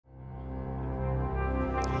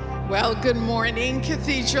Well, good morning,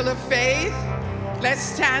 Cathedral of Faith. Let's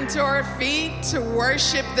stand to our feet to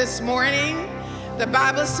worship this morning. The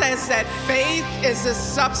Bible says that faith is the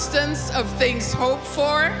substance of things hoped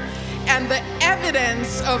for and the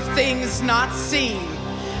evidence of things not seen.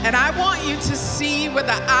 And I want you to see with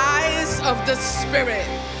the eyes of the Spirit.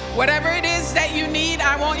 Whatever it is that you need,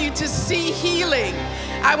 I want you to see healing.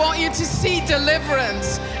 I want you to see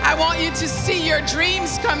deliverance. I want you to see your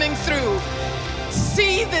dreams coming through.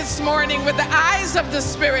 See this morning with the eyes of the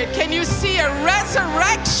Spirit. Can you see a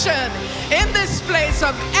resurrection in this place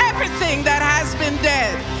of everything that has been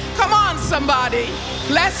dead? Come on, somebody.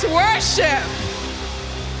 Let's worship.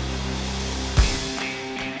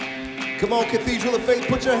 Come on, Cathedral of Faith,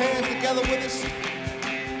 put your hands together with us.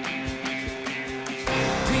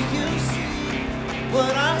 Do you see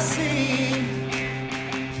what I see?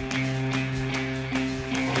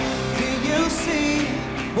 Do you see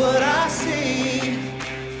what I see?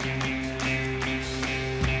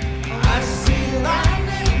 I see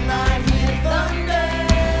lightning, I hear thunder.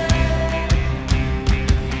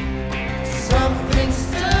 Something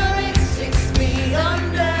stirring 6 feet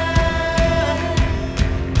under.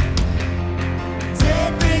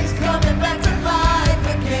 Dead things coming back to life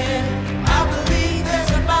again. I believe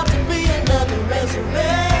there's about to be another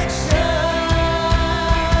resurrection.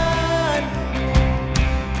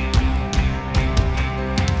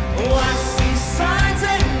 Oh, I see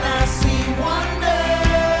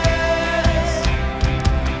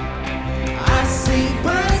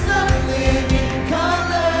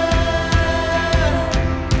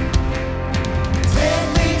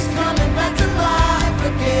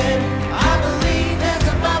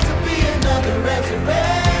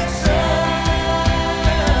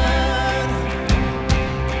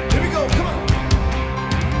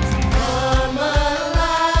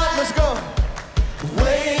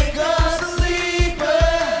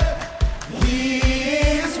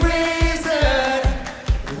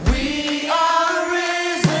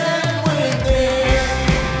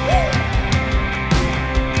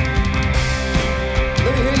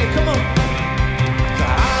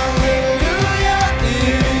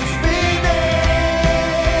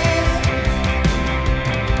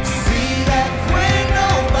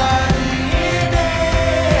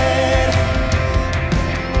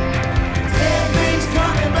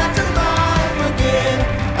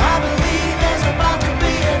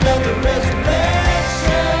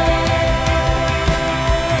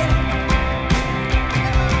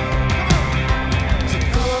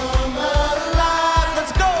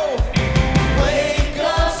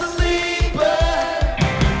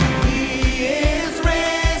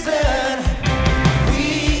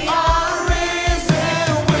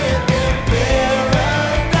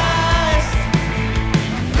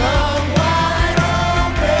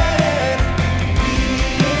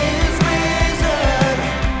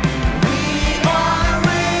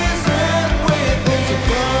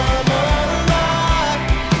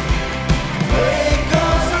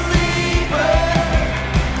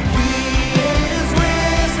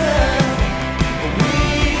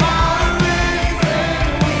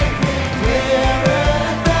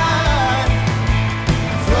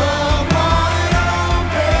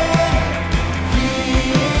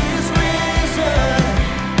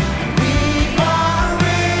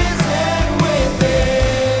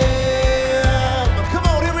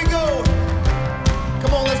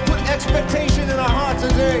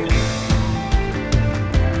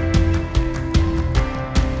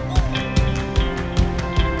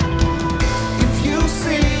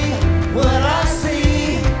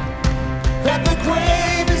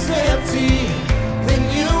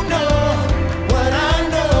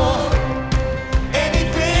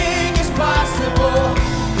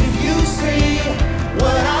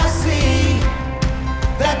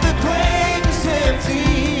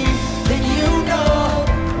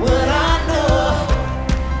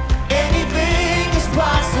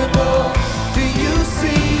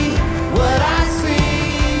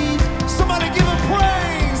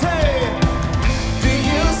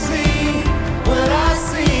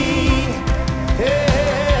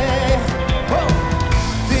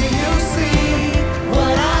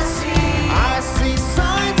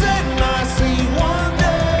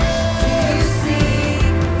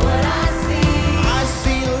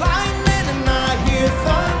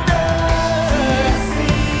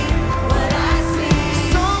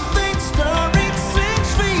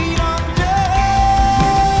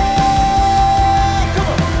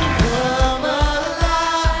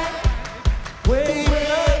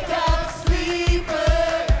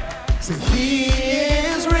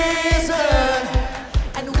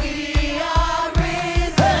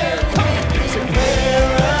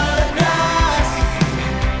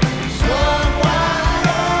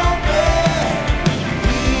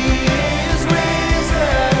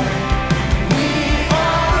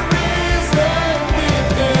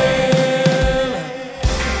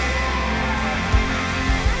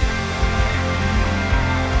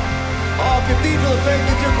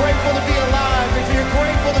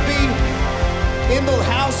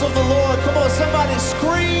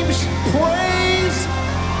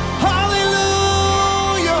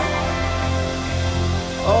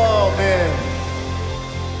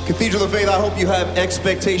Cathedral of Faith, I hope you have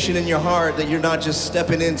expectation in your heart that you're not just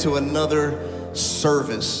stepping into another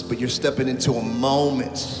service, but you're stepping into a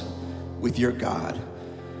moment with your God.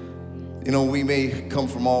 You know, we may come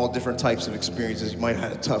from all different types of experiences. You might have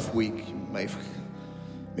had a tough week.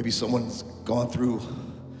 Maybe someone's gone through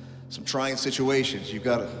some trying situations. You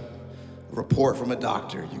got a report from a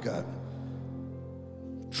doctor. You got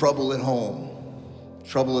trouble at home,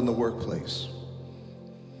 trouble in the workplace,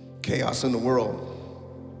 chaos in the world.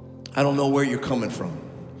 I don't know where you're coming from,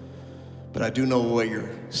 but I do know where you're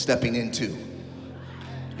stepping into.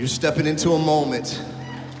 You're stepping into a moment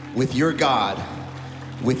with your God,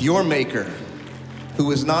 with your Maker,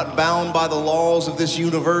 who is not bound by the laws of this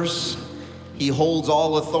universe. He holds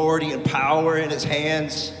all authority and power in his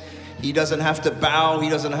hands. He doesn't have to bow. He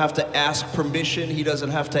doesn't have to ask permission. He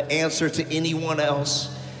doesn't have to answer to anyone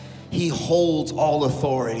else. He holds all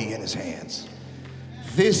authority in his hands.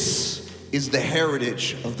 This is the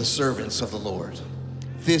heritage of the servants of the Lord.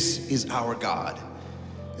 This is our God.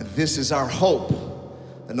 And this is our hope,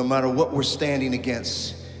 that no matter what we're standing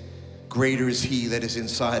against, greater is he that is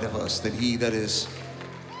inside of us than he that is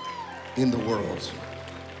in the world.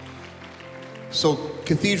 So,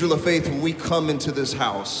 Cathedral of Faith, when we come into this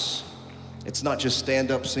house, it's not just stand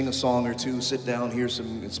up, sing a song or two, sit down, hear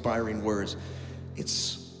some inspiring words.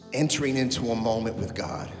 It's entering into a moment with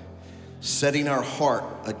God, setting our heart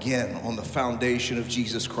again on the foundation of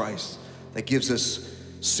Jesus Christ that gives us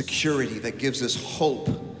security, that gives us hope.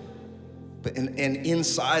 And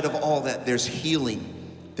inside of all that, there's healing,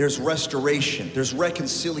 there's restoration, there's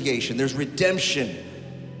reconciliation, there's redemption,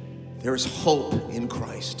 there's hope in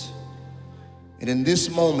Christ. And in this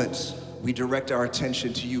moment, we direct our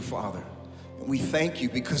attention to you, Father. And we thank you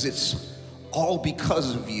because it's all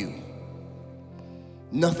because of you.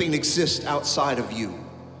 Nothing exists outside of you.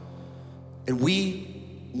 And we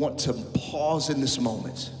want to pause in this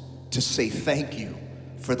moment to say thank you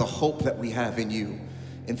for the hope that we have in you.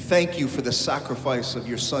 And thank you for the sacrifice of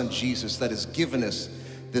your son, Jesus, that has given us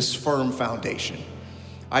this firm foundation.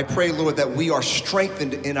 I pray, Lord, that we are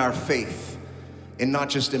strengthened in our faith and not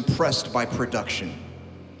just impressed by production,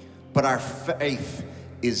 but our faith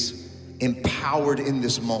is empowered in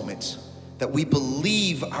this moment, that we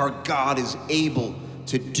believe our God is able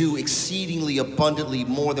to do exceedingly abundantly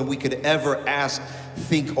more than we could ever ask,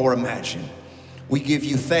 think, or imagine. We give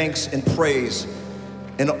you thanks and praise,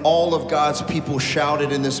 and all of God's people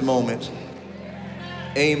shouted in this moment,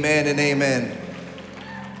 amen and amen.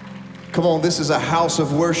 Come on, this is a house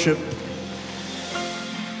of worship.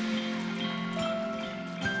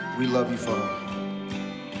 We love you, Father.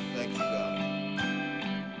 Thank you, God.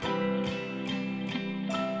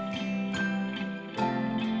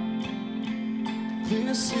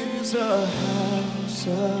 This is a house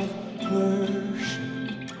of worship.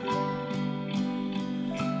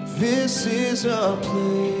 This is a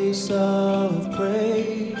place of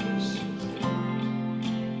praise,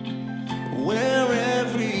 where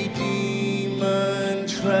every demon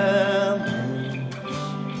trembles,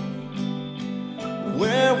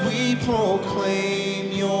 where we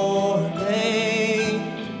proclaim your name.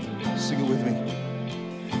 Sing it with me.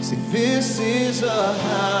 Say, this is a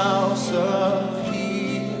house of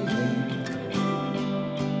healing,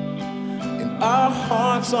 and our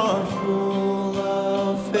hearts are full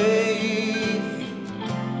of faith,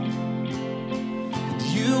 and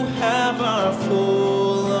you have our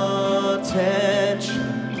full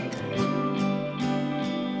attention.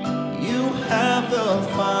 You have the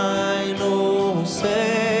final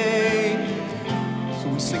say. So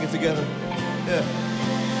we sing it together. Yeah.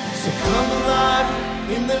 So come alive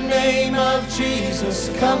in the name of Jesus.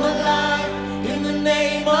 Come alive in the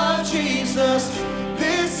name of Jesus.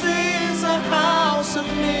 This is a house of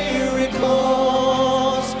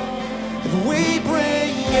miracles. We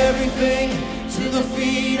bring everything to the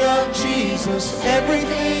feet of Jesus.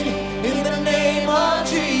 Everything in the name of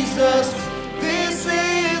Jesus. This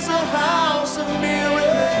is a house of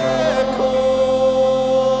miracles.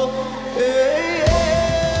 Hey,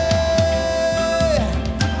 hey.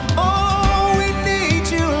 Oh, we need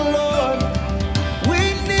you, Lord. We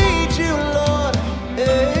need you, Lord.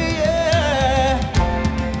 Hey, yeah.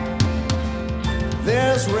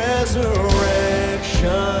 There's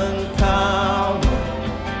resurrection power.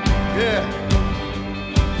 Yeah.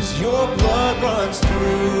 'Cause your blood runs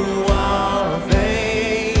through our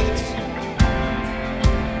veins.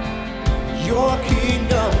 Your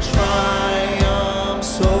kingdom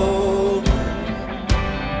triumphs over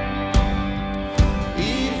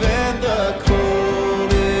even the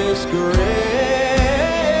coldest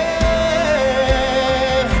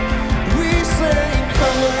grave. We sing,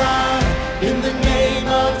 come alive in the name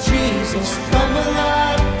of Jesus. Come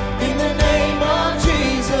alive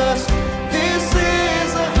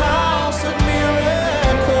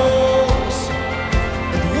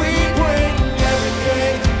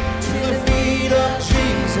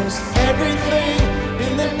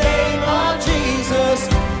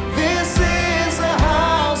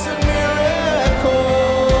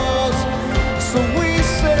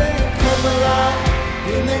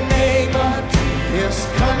Yes,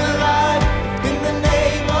 come alive in the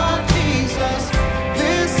name of Jesus.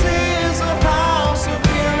 This is a house of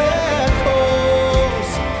miracles,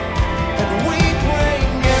 and we bring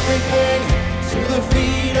everything to the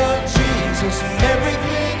feet of Jesus.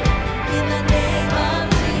 Everything In the name of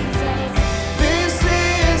Jesus. This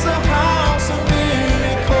is a house of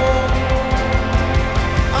miracles.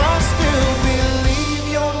 I still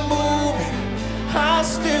believe you're moving. I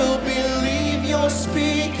still believe you're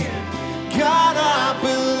speaking. God, I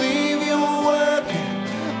believe you're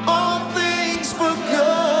working all things for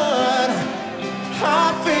good.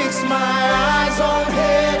 I fix my eyes on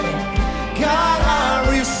heaven. God,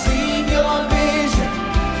 I receive your vision.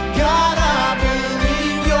 God, I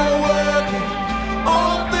believe you're working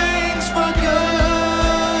all things for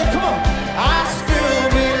good. Come on. I still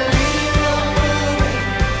believe you're moving.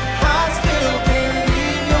 I still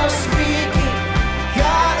believe you're speaking.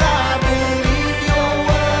 God, I believe you're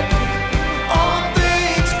working all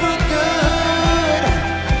things for good.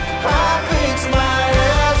 I fix my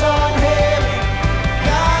eyes on heaven.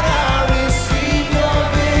 God, I receive your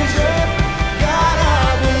vision. God, I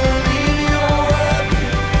believe you're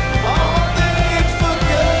working all things for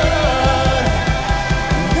good.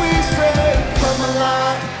 We say, come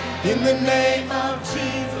alive in the name. Of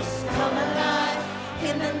Jesus, come alive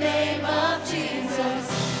in the name of Jesus.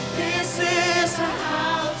 This is a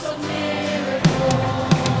house of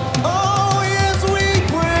miracles. Oh, yes, we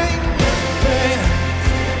bring everything.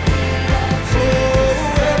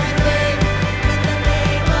 Oh, everything. In the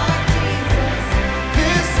name of Jesus.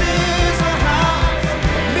 This is a house of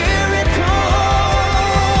miracles.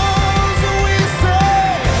 We say,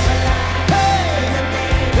 hey,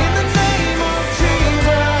 in the name of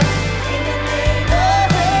Jesus. In the name of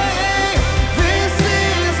Hey, this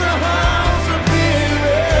is a house of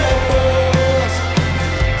miracles.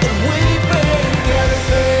 And we bring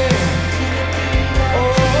everything.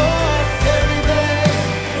 Oh, everything.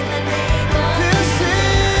 in the name of This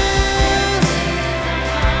is.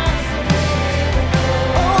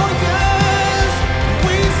 Oh, yes.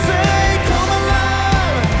 We say, come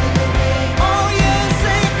alive. Oh, yes,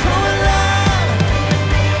 say, come alive.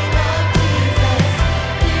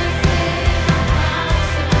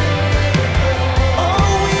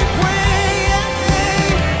 Oh, we bring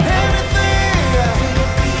everything.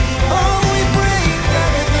 Oh, we bring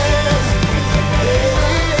everything.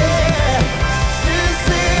 Yeah. This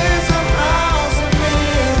is a house of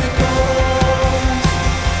miracles.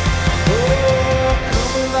 Oh,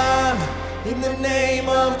 come alive in the name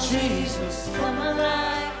of Jesus. Come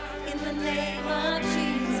alive in the name of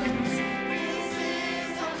Jesus. This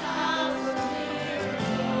is a house of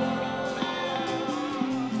miracles.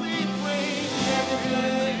 We bring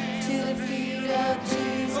everything. To the feet of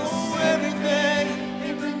Jesus. Oh, everything.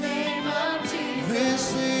 In the name of Jesus.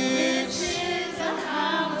 This This is. is a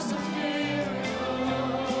house of miracles.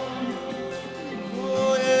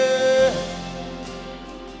 Oh, yeah.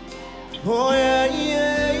 Oh, yeah,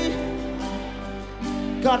 yeah.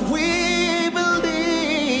 God, we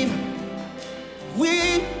believe.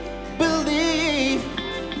 We believe.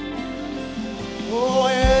 Oh,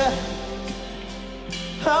 yeah.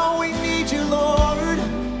 How we need you, Lord.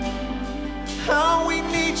 How we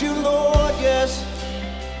need you, Lord, yes.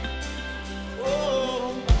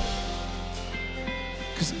 Oh.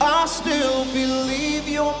 'Cause I still believe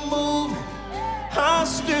you're moving. I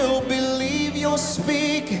still believe you're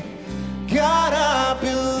speaking. God, I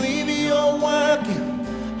believe you're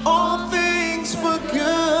working all things for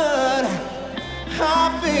good.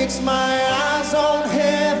 I fix my eyes on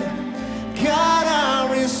heaven. God,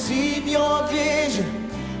 I receive your vision.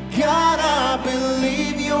 God, I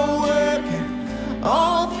believe you're working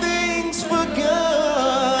all things for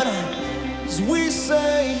good. As we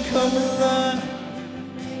say, come alive.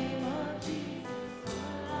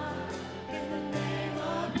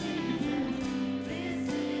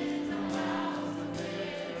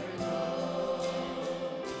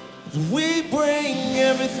 We bring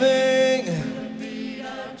everything.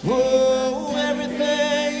 Oh,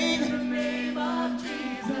 everything.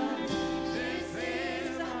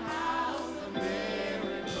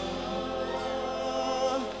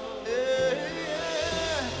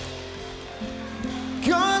 Yeah.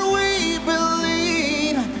 God, we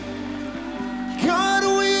believe. God,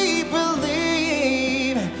 we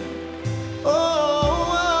believe.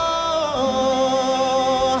 Oh,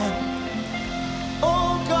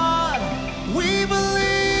 God, we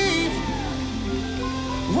believe.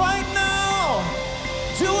 Right now,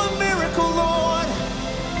 do a miracle, Lord.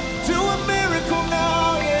 Do a miracle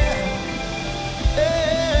now, yeah.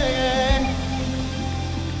 Yeah.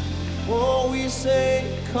 Oh, we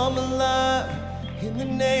say, come alive in the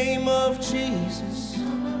name of Jesus.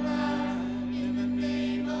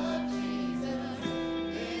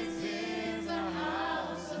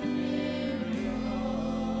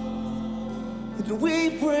 And we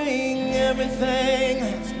bring everything,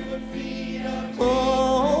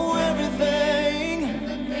 oh, everything, in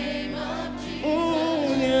the name of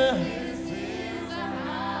Jesus. Yeah. This is a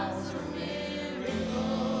house of miracles.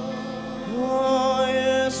 Oh,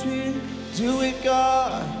 yes, we do it,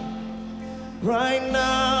 God. Right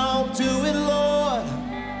now, do it, Lord.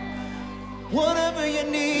 Whatever you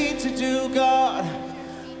need to do, God.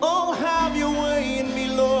 Oh, have your way in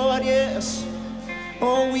me, Lord, yes.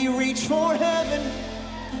 Oh, we reach for heaven.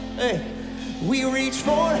 Hey, we reach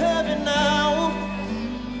for heaven now.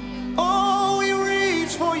 Oh, we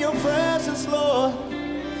reach for your presence, Lord.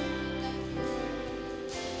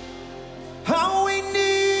 How we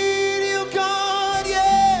need you, God,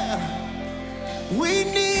 yeah. We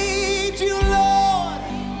need you, Lord.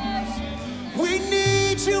 We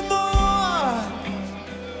need you more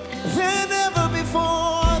than ever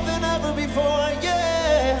before,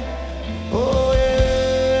 yeah. Oh,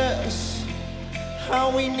 yes.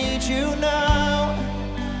 How we need you now.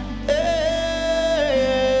 Yeah.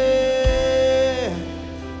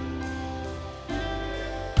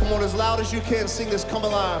 Come on, as loud as you can, sing this, come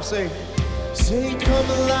alive. Say, come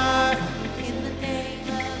alive. In the name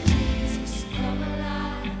of Jesus, come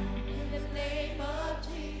alive. In the name of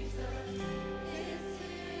Jesus, this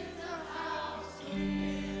is a house of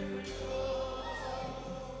miracles.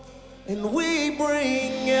 And we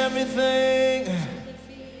bring everything,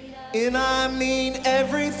 and I mean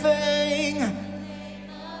everything.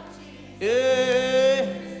 Yeah.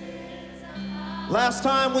 Last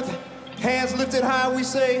time with hands lifted high, we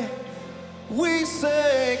say,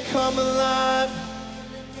 come alive.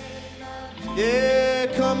 Yeah,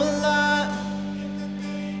 come alive.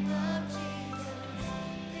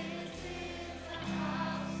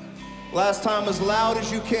 Last time, as loud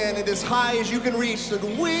as you can and as high as you can reach, that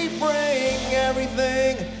we bring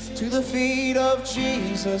everything to the feet of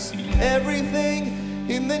Jesus. Everything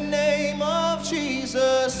in the name of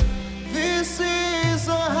Jesus. This is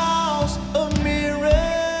a house of miracles.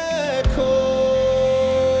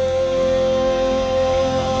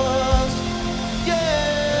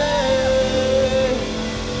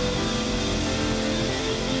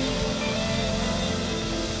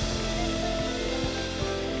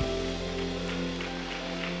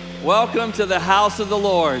 Welcome to the house of the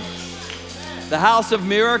Lord, the house of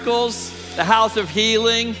miracles, the house of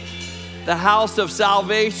healing, the house of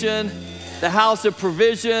salvation, the house of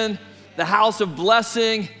provision, the house of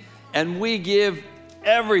blessing, and we give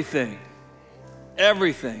everything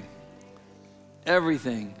to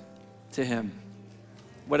Him.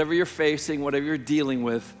 Whatever you're facing, whatever you're dealing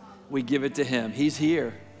with, we give it to Him. He's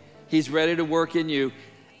here. He's ready to work in you.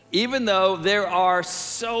 Even though there are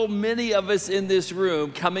so many of us in this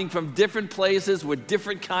room coming from different places with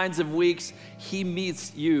different kinds of weeks, He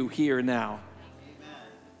meets you here now.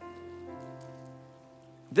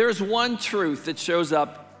 There's one truth that shows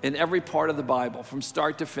up in every part of the Bible from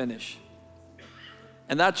start to finish.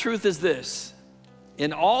 And that truth is this: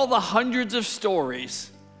 in all the hundreds of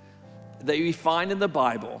stories that you find in the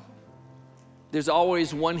Bible, there's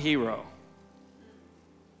always one hero,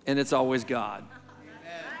 and it's always God.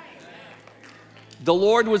 The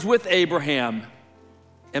Lord was with Abraham,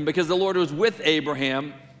 and because the Lord was with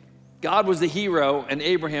Abraham, God was the hero, and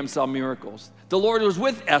Abraham saw miracles. The Lord was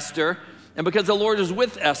with Esther, and because the Lord was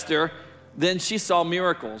with Esther, then she saw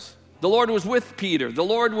miracles. The Lord was with Peter. The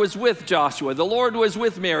Lord was with Joshua. The Lord was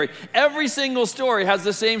with Mary. Every single story has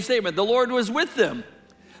the same statement: the Lord was with them.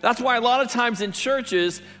 That's why a lot of times in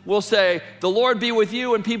churches we'll say, "The Lord be with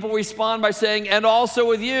you," and people respond by saying, "And also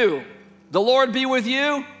with you." The Lord be with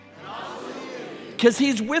you. Because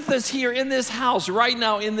He's with us here in this house right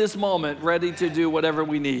now, in this moment, ready to do whatever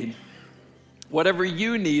we need. Whatever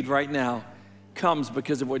you need right now comes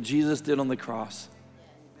because of what Jesus did on the cross.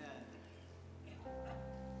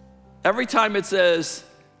 Every time it says,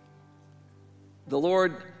 the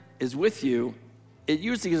Lord is with you, it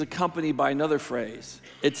usually is accompanied by another phrase.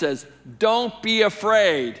 It says, don't be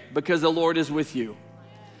afraid because the Lord is with you.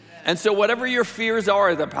 And so whatever your fears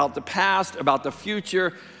are about the past, about the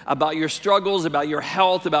future, about your struggles, about your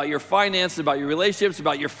health, about your finances, about your relationships,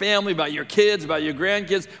 about your family, about your kids, about your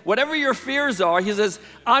grandkids, whatever your fears are, He says,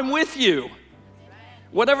 I'm with you.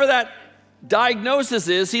 Whatever that diagnosis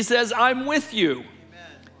is, He says, I'm with you.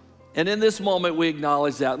 And in this moment, we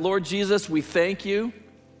acknowledge that. Lord Jesus, we thank you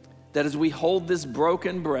that as we hold this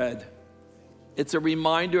broken bread, it's a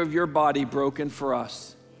reminder of your body broken for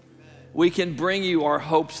us. We can bring you our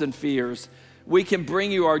hopes and fears. We can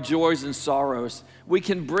bring you our joys and sorrows. We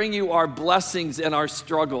can bring you our blessings and our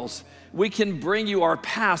struggles. We can bring you our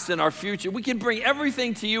past and our future. We can bring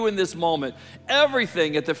everything to you in this moment,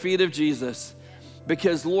 everything at the feet of Jesus,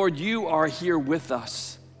 because, Lord, you are here with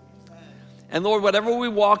us. And Lord, whatever we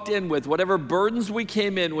walked in with, whatever burdens we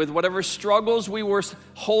came in with, whatever struggles we were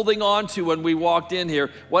holding on to when we walked in here,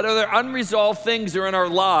 whatever unresolved things are in our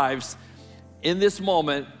lives, in this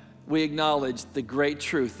moment, we acknowledge the great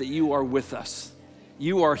truth that you are with us.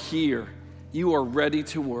 You are here. You are ready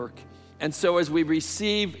to work. And so as we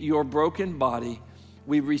receive your broken body,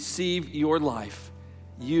 we receive your life.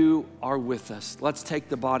 You are with us. Let's take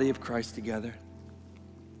the body of Christ together.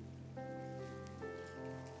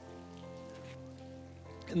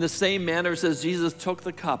 In the same manner as Jesus took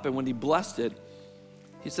the cup, and when he blessed it,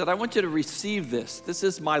 he said, I want you to receive this. This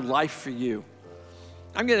is my life for you.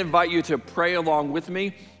 I'm going to invite you to pray along with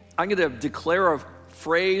me. I'm going to declare a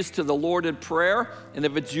phrase to the Lord in prayer, and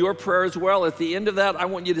if it's your prayer as well, at the end of that, I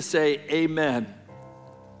want you to say, Amen.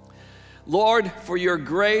 Lord, for your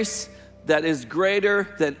grace that is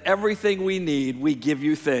greater than everything we need, we give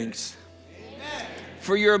you thanks. Amen.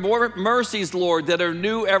 For your mercies, Lord, that are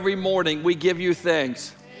new every morning, we give you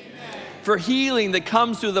thanks. For healing that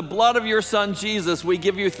comes through the blood of your Son, Jesus, we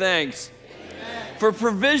give you thanks. Amen. For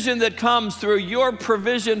provision that comes through your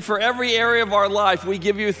provision for every area of our life, we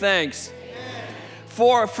give you thanks. Amen.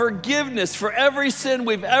 For forgiveness for every sin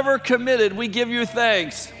we've ever committed, we give you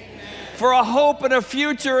thanks. Amen. For a hope and a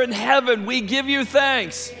future in heaven, we give you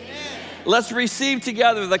thanks. Amen. Let's receive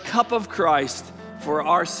together the cup of Christ for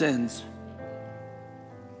our sins.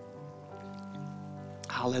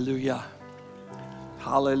 Hallelujah.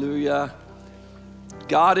 Hallelujah.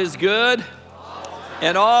 God is good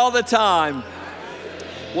and all the time.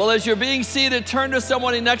 Well, as you're being seated, turn to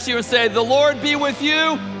someone next to you and say, the Lord be with you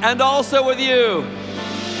and also with you.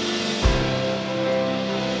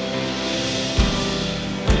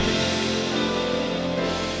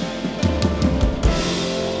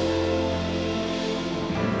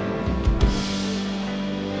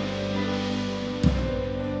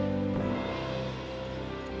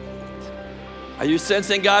 Are you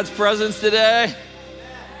sensing God's presence today?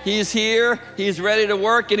 He's here, he's ready to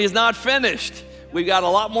work, and he's not finished. We've got a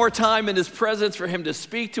lot more time in his presence for him to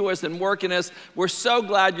speak to us and work in us. We're so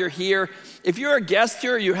glad you're here. If you're a guest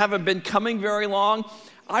here, you haven't been coming very long,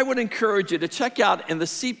 I would encourage you to check out in the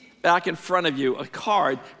seat back in front of you a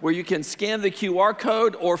card where you can scan the QR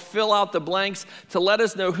code or fill out the blanks to let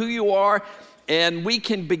us know who you are, and we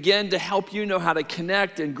can begin to help you know how to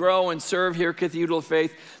connect and grow and serve here at Cathedral of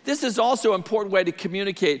Faith. This is also an important way to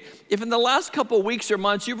communicate. If in the last couple of weeks or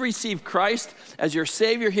months you've received Christ as your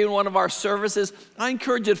Savior here in one of our services, I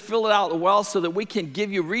encourage you to fill it out well so that we can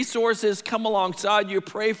give you resources, come alongside you,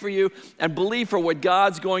 pray for you, and believe for what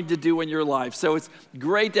God's going to do in your life. So it's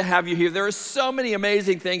great to have you here. There are so many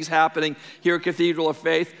amazing things happening here at Cathedral of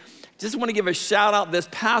Faith. Just want to give a shout out. This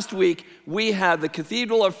past week, we had the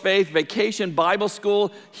Cathedral of Faith Vacation Bible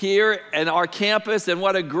School here in our campus, and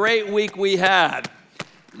what a great week we had.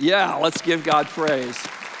 Yeah, let's give God praise.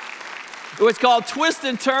 It was called Twists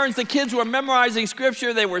and Turns. The kids were memorizing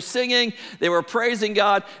scripture, they were singing, they were praising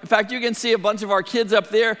God. In fact, you can see a bunch of our kids up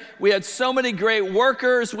there. We had so many great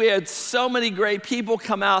workers, we had so many great people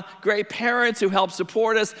come out, great parents who helped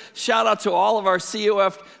support us. Shout out to all of our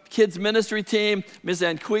COF kids ministry team, Ms.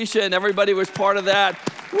 Anquisha, and everybody was part of that.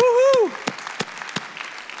 Woohoo!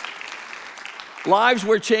 Lives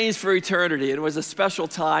were changed for eternity. It was a special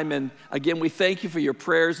time, and again, we thank you for your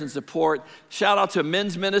prayers and support. Shout out to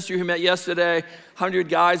men's ministry who met yesterday. 100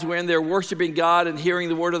 guys were in there worshiping God and hearing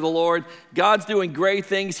the word of the Lord. God's doing great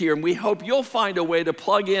things here, and we hope you'll find a way to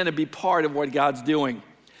plug in and be part of what God's doing.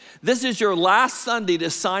 This is your last Sunday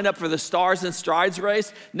to sign up for the Stars and Strides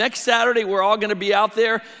race. Next Saturday, we're all going to be out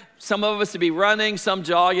there. Some of us will be running, some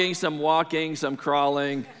jogging, some walking, some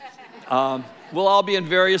crawling. We'll all be in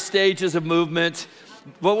various stages of movement.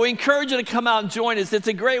 But we encourage you to come out and join us. It's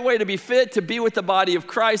a great way to be fit, to be with the body of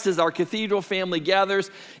Christ as our cathedral family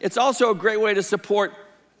gathers. It's also a great way to support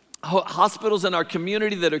hospitals in our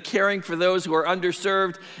community that are caring for those who are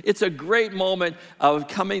underserved. It's a great moment of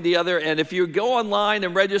coming together. And if you go online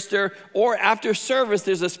and register, or after service,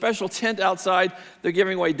 there's a special tent outside. They're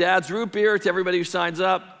giving away Dad's root beer to everybody who signs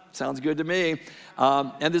up. Sounds good to me.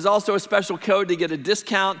 And there's also a special code to get a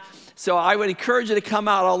discount. So I would encourage you to come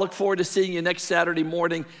out. I'll look forward to seeing you next Saturday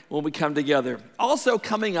morning when we come together. Also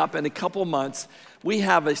coming up in a couple months, we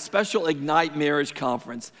have a special Ignite Marriage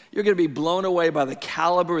Conference. You're going to be blown away by the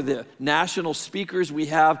caliber of the national speakers we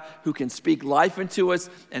have who can speak life into us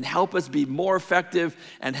and help us be more effective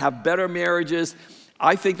and have better marriages.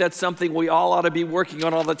 I think that's something we all ought to be working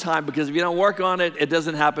on all the time, because if you don't work on it, it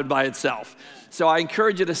doesn't happen by itself. So I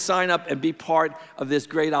encourage you to sign up and be part of this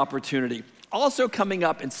great opportunity. Also coming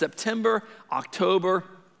up in September, October,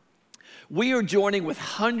 we are joining with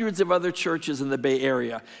hundreds of other churches in the Bay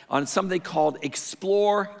Area on something called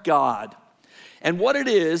Explore God. And what it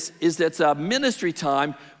is it's a ministry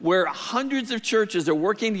time where hundreds of churches are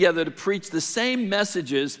working together to preach the same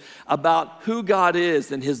messages about who God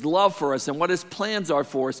is and his love for us and what his plans are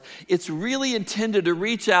for us. It's really intended to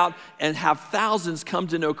reach out and have thousands come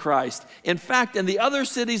to know Christ. In fact, in the other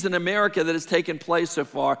cities in America that has taken place so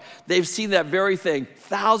far, they've seen that very thing.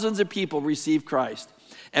 Thousands of people receive Christ.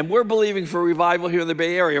 And we're believing for revival here in the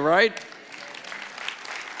Bay Area, right?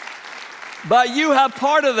 But you have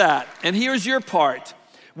part of that, and here's your part.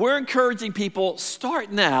 We're encouraging people,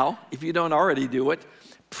 start now, if you don't already do it,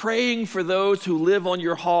 praying for those who live on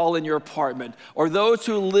your hall in your apartment, or those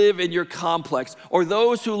who live in your complex, or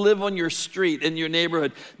those who live on your street in your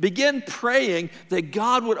neighborhood. Begin praying that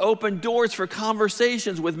God would open doors for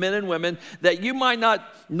conversations with men and women that you might not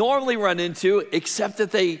normally run into, except that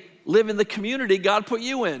they live in the community God put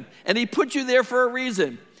you in. And he put you there for a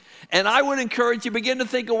reason. And I would encourage you, begin to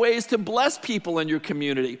think of ways to bless people in your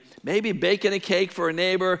community. Maybe baking a cake for a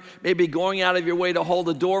neighbor, maybe going out of your way to hold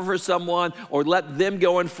a door for someone, or let them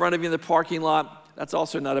go in front of you in the parking lot. That's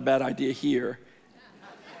also not a bad idea here.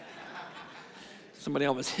 Somebody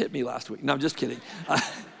almost hit me last week. No, I'm just kidding.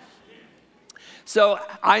 So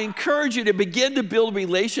I encourage you to begin to build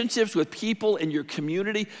relationships with people in your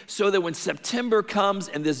community so that when September comes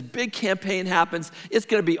and this big campaign happens, it's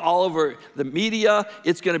going to be all over the media.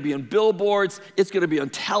 It's going to be on billboards. It's going to be on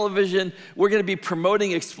television. We're going to be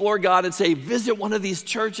promoting Explore God and say, visit one of these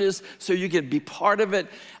churches so you can be part of it.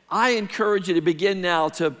 I encourage you to begin now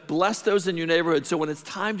to bless those in your neighborhood so when it's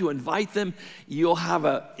time to invite them, you'll have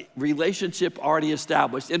a relationship already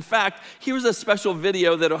established. In fact, here's a special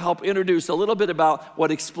video that'll help introduce a little bit about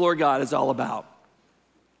what Explore God is all about.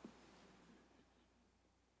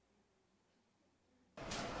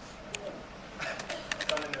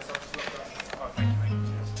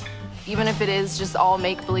 Even if it is just all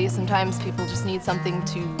make-believe, sometimes people just need something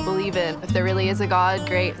to believe in. If there really is a God,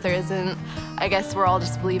 great. If there isn't, I guess we're all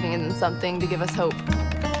just believing in something to give us hope.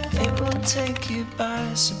 It will take you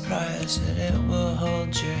by surprise, and it will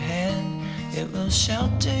hold your hand. It will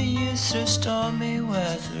shelter you through stormy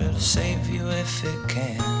weather. It'll save you if it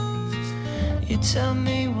can. You tell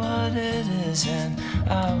me what it is, and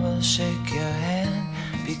I will shake your hand.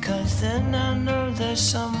 Because then I know there's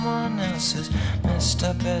someone else as messed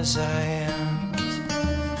up as I am.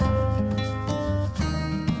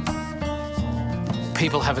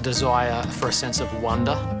 People have a desire for a sense of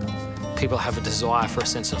wonder. People have a desire for a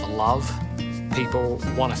sense of love. People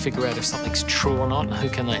want to figure out if something's true or not, and who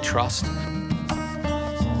can they trust.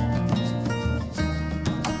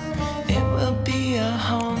 It will be a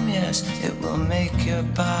home, yes. It will make your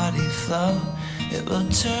body flow. It will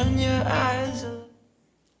turn your eyes.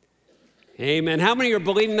 Amen. How many are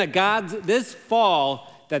believing that this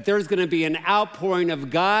fall, that there's going to be an outpouring of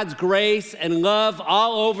God's grace and love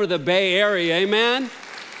all over the Bay Area? Amen?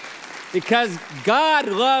 Because God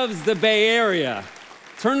loves the Bay Area.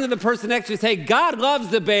 Turn to the person next to you and say, God loves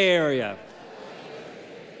the Bay Area.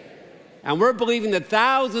 And we're believing that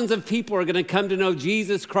thousands of people are going to come to know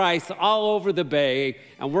Jesus Christ all over the Bay,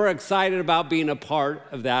 and we're excited about being a part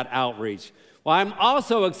of that outreach. Well, I'm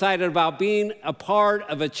also excited about being a part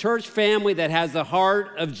of a church family that has the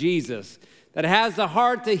heart of Jesus, that has the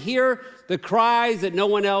heart to hear the cries that no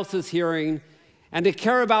one else is hearing, and to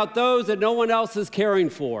care about those that no one else is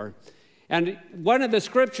caring for. And one of the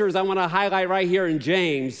scriptures I want to highlight right here in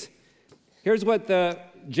James, here's what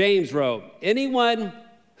James wrote. Anyone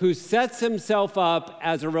who sets himself up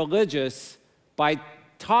as a religious by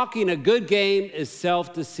talking a good game is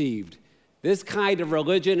self-deceived. This kind of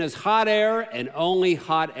religion is hot air and only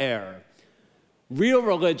hot air. Real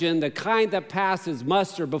religion, the kind that passes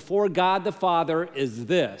muster before God the Father, is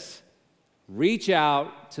this: reach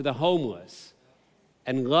out to the homeless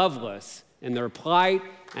and loveless in their plight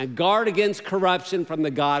and guard against corruption from the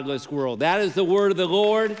godless world. That is the word of the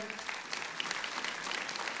Lord.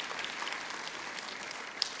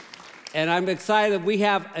 And I'm excited. We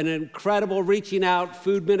have an incredible reaching out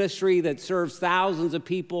food ministry that serves thousands of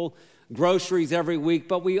people groceries every week,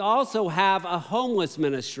 but we also have a homeless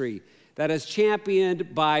ministry that is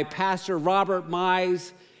championed by Pastor Robert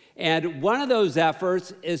Mize, and one of those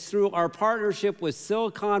efforts is through our partnership with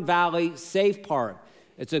Silicon Valley Safe Park.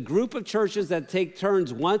 It's a group of churches that take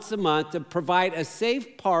turns once a month to provide a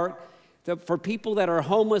safe park for people that are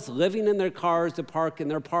homeless living in their cars to park in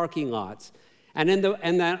their parking lots. And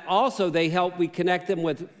then also we connect them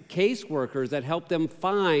with caseworkers that help them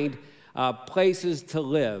find places to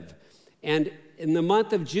live. And in the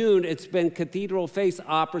month of June, it's been Cathedral of Faith's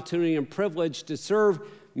opportunity and privilege to serve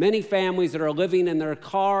many families that are living in their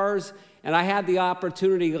cars. And I had the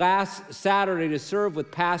opportunity last Saturday to serve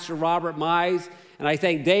with Pastor Robert Mize. And I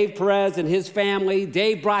thank Dave Perez and his family.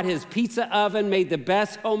 Dave brought his pizza oven, made the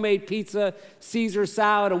best homemade pizza, Caesar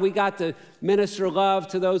salad, and we got to minister love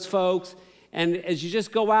to those folks. And as you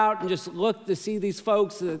just go out and just look to see these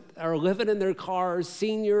folks that are living in their cars,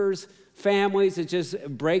 seniors, families, it just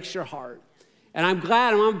breaks your heart. And I'm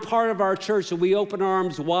glad I'm part of our church that we open our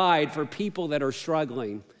arms wide for people that are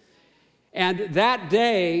struggling. And that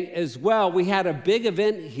day as well, we had a big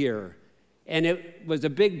event here. And it was a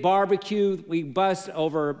big barbecue. We bussed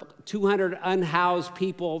over 200 unhoused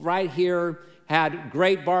people right here, had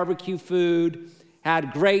great barbecue food,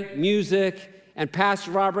 had great music. And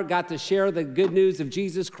Pastor Robert got to share the good news of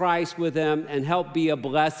Jesus Christ with them and help be a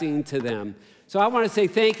blessing to them. So I want to say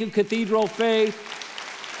thank you, Cathedral of Faith,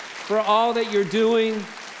 for all that you're doing.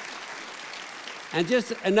 And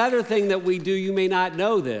just another thing that we do, you may not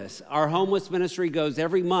know this, our homeless ministry goes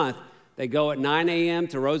every month. They go at 9 a.m.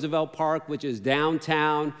 to Roosevelt Park, which is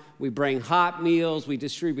downtown. We bring hot meals, we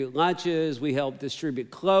distribute lunches, we help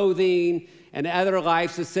distribute clothing and other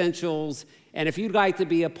life's essentials. And if you'd like to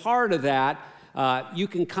be a part of that, you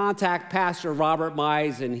can contact Pastor Robert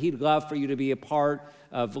Mize, and he'd love for you to be a part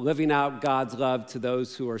of living out God's love to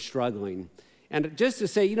those who are struggling. And just to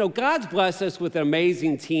say, God's blessed us with an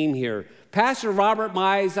amazing team here. Pastor Robert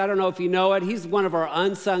Mize, I don't know if you know it, he's one of our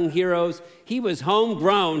unsung heroes. He was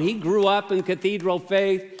homegrown. He grew up in Cathedral of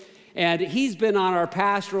Faith, and he's been on our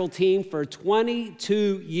pastoral team for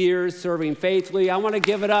 22 years serving faithfully. I want to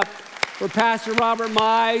give it up for Pastor Robert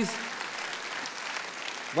Mize.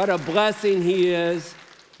 What a blessing he is.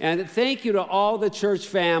 And thank you to all the church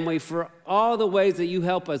family for all the ways that you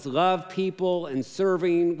help us love people and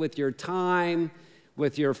serving with your time,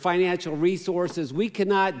 with your financial resources. We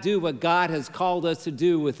cannot do what God has called us to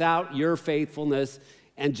do without your faithfulness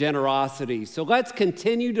and generosity. So let's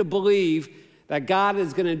continue to believe that God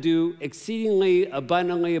is going to do exceedingly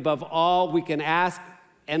abundantly above all we can ask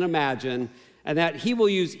and imagine, and that he will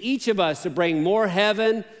use each of us to bring more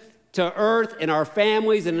heaven to earth in our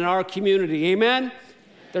families and in our community. Amen?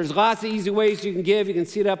 There's lots of easy ways you can give. You can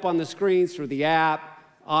see it up on the screens through the app,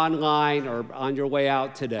 online, or on your way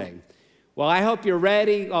out today. Well, I hope you're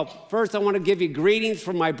ready. Well, first, I want to give you greetings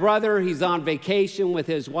from my brother. He's on vacation with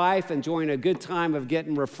his wife, enjoying a good time of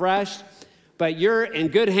getting refreshed. But you're in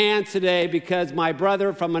good hands today because my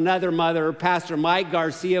brother from another mother, Pastor Mike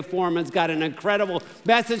Garcia Foreman's got an incredible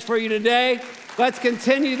message for you today. Let's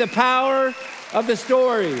continue the power of the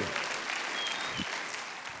story.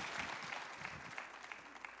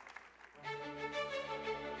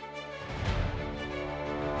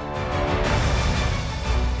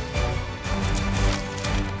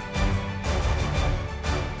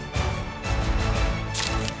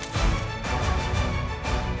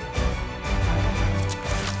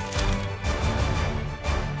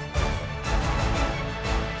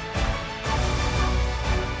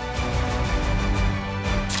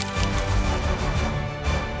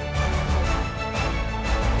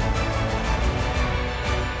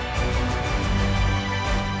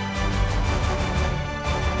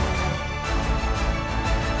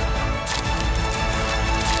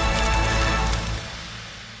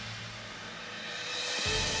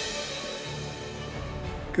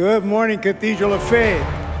 Good morning, Cathedral of Faith.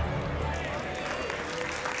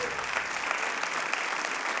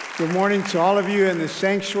 Good morning to all of you in the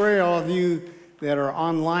sanctuary, all of you that are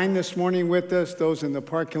online this morning with us, those in the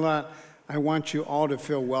parking lot. I want you all to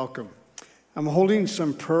feel welcome. I'm holding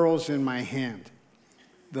some pearls in my hand.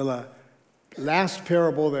 The last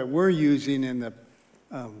parable that we're using in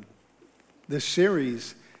the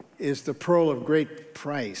series is the pearl of great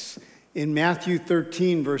price. In Matthew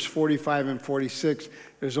 13, verse 45 and 46,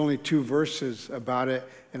 there's only 2 verses about it,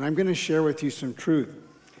 and I'm going to share with you some truth.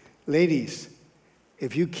 Ladies,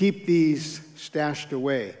 if you keep these stashed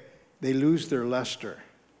away, they lose their luster.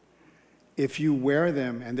 If you wear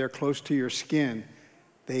them and they're close to your skin,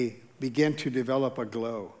 they begin to develop a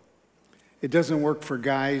glow. It doesn't work for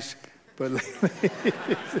guys, but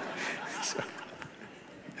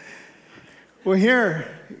well, here,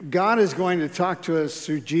 God is going to talk to us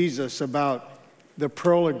through Jesus about the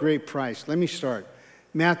pearl of great price. Let me start.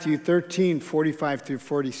 Matthew 13, 45 through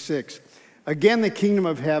 46. Again, the kingdom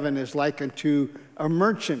of heaven is like unto a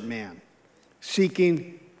merchant man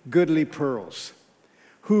seeking goodly pearls,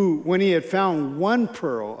 who, when he had found one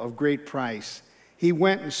pearl of great price, he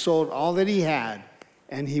went and sold all that he had,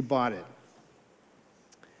 and he bought it.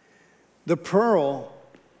 The pearl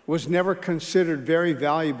was never considered very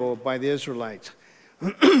valuable by the Israelites.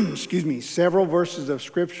 Excuse me. Several verses of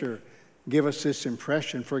Scripture give us this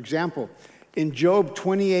impression. For example, in Job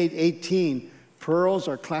 28:18, pearls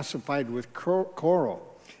are classified with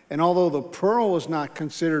coral. And although the pearl was not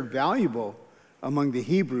considered valuable among the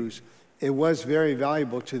Hebrews, it was very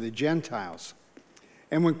valuable to the Gentiles.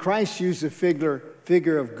 And when Christ used the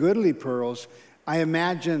figure of goodly pearls, I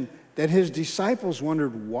imagine that his disciples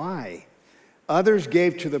wondered why. Others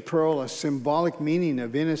gave to the pearl a symbolic meaning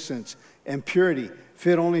of innocence and purity,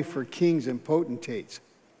 fit only for kings and potentates.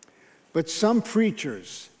 But some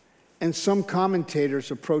preachers and some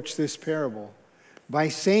commentators approach this parable by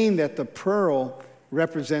saying that the pearl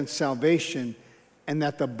represents salvation and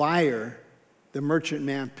that the buyer, the merchant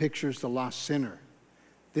man, pictures the lost sinner.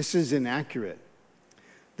 This is inaccurate.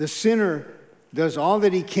 The sinner does all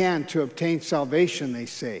that he can to obtain salvation, they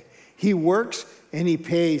say. He works and he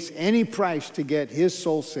pays any price to get his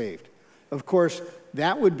soul saved. Of course,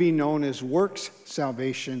 that would be known as works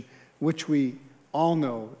salvation, which we all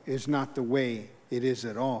know is not the way it is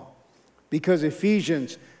at all. Because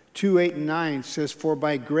Ephesians 2:8-9 says, "For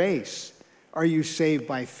by grace are you saved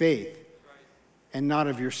by faith, and not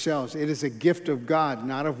of yourselves. It is a gift of God,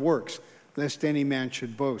 not of works, lest any man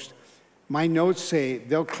should boast." My notes say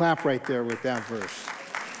they'll clap right there with that verse.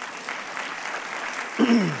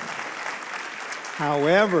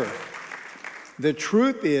 However, the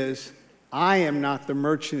truth is, I am not the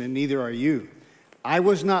merchant and neither are you. I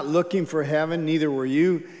was not looking for heaven, neither were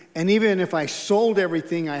you. And even if I sold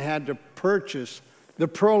everything I had to purchase the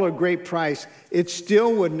pearl of great price, it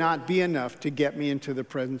still would not be enough to get me into the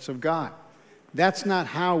presence of God. That's not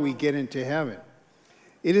how we get into heaven.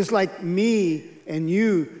 It is like me and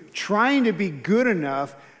you trying to be good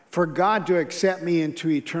enough for God to accept me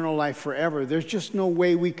into eternal life forever. There's just no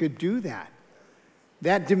way we could do that.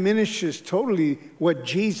 That diminishes totally what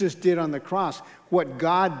Jesus did on the cross, what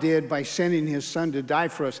God did by sending his son to die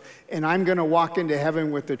for us. And I'm going to walk into heaven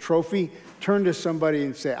with a trophy, turn to somebody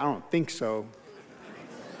and say, "I don't think so."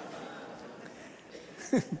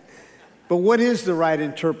 But what is the right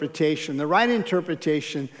interpretation? The right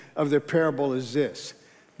interpretation of the parable is this.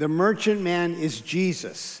 The merchant man is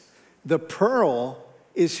Jesus. The pearl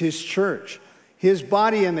is his church. His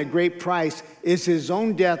body and the great price is his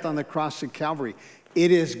own death on the cross of Calvary. It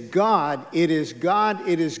is God, it is God,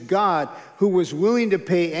 it is God who was willing to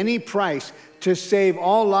pay any price to save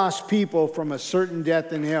all lost people from a certain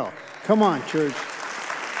death in hell. Come on, church.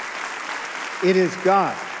 It is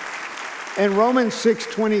God. And Romans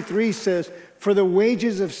 6:23 says, "For the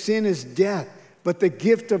wages of sin is death, but the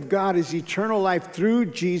gift of God is eternal life through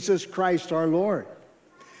Jesus Christ our Lord."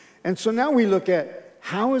 And so now we look at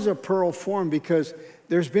how is a pearl formed, because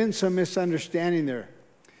there's been some misunderstanding there.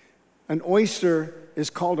 An oyster is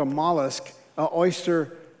called a mollusk. An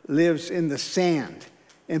oyster lives in the sand.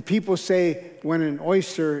 And people say when an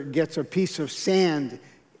oyster gets a piece of sand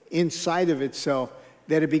inside of itself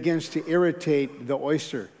that it begins to irritate the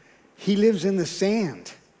oyster. He lives in the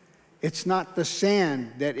sand. It's not the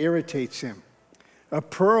sand that irritates him. A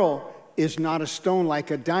pearl is not a stone like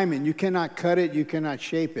a diamond. You cannot cut it, you cannot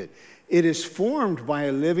shape it. It is formed by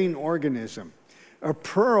a living organism. A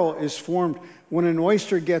pearl is formed when an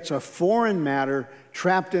oyster gets a foreign matter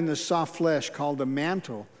trapped in the soft flesh called a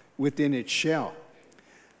mantle within its shell.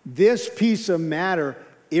 This piece of matter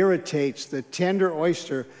irritates the tender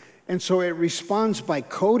oyster, and so it responds by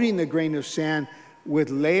coating the grain of sand with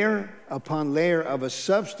layer upon layer of a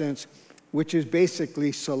substance which is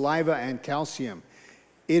basically saliva and calcium.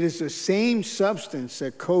 It is the same substance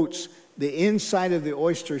that coats the inside of the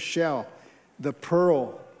oyster shell. The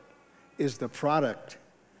pearl is the product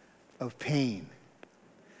of pain.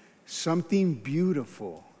 Something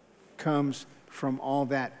beautiful comes from all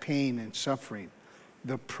that pain and suffering.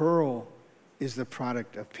 The pearl is the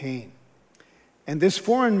product of pain. And this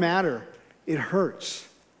foreign matter, it hurts.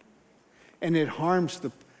 And it harms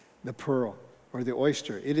the pearl or the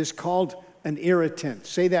oyster. It is called an irritant.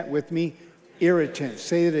 Say that with me. Irritant.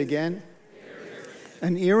 Say it again. Irritant.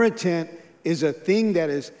 An irritant is a thing that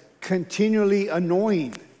is continually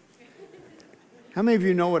annoying. How many of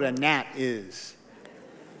you know what a gnat is?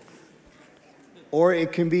 Or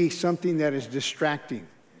it can be something that is distracting.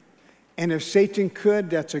 And if Satan could,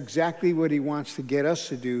 that's exactly what he wants to get us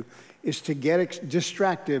to do, is to get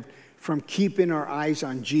distracted from keeping our eyes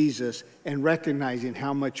on Jesus and recognizing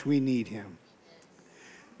how much we need him.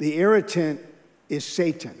 The irritant is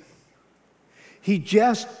Satan. He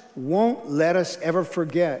just won't let us ever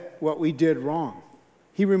forget what we did wrong.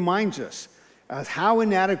 He reminds us of how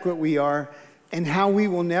inadequate we are and how we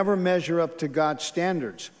will never measure up to God's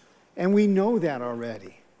standards. And we know that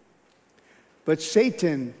already. But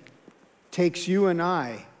Satan takes you and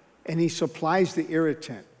I, and he supplies the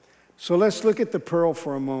irritant. So let's look at the pearl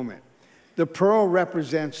for a moment. The pearl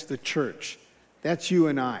represents the church. That's you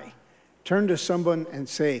and I. Turn to someone and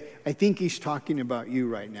say, I think he's talking about you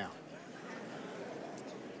right now.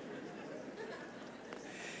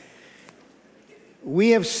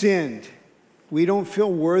 We have sinned. We don't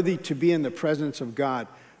feel worthy to be in the presence of God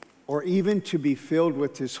or even to be filled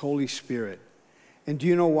with His Holy Spirit. And do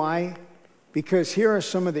you know why? Because here are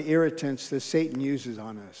some of the irritants that Satan uses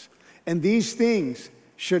on us. And these things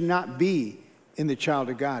should not be in the child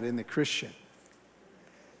of God, in the Christian.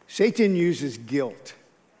 Satan uses guilt.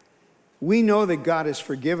 We know that God has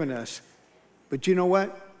forgiven us, but you know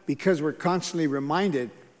what? Because we're constantly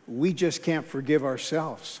reminded, we just can't forgive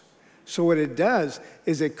ourselves. So what it does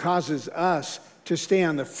is it causes us to stay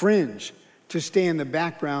on the fringe, to stay in the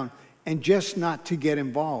background, and just not to get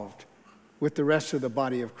involved with the rest of the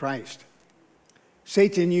body of Christ.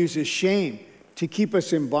 Satan uses shame to keep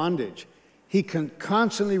us in bondage. He can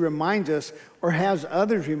constantly remind us or has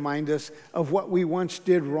others remind us of what we once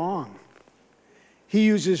did wrong. He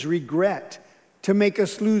uses regret to make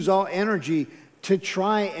us lose all energy to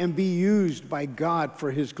try and be used by God for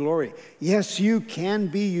His glory. Yes, you can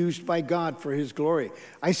be used by God for His glory.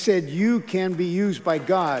 I said you can be used by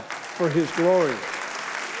God for His glory.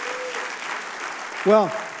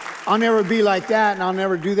 Well, I'll never be like that and I'll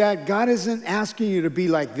never do that. God isn't asking you to be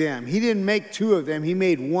like them. He didn't make two of them, He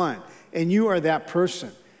made one. And you are that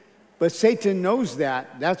person. But Satan knows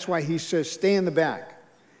that. That's why he says, stay in the back.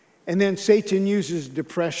 And then Satan uses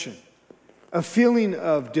depression, a feeling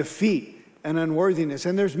of defeat and unworthiness.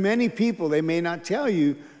 And there's many people, they may not tell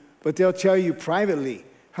you, but they'll tell you privately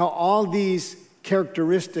how all these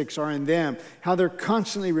characteristics are in them, how they're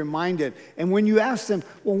constantly reminded. And when you ask them,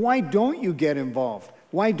 well, why don't you get involved?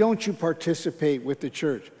 Why don't you participate with the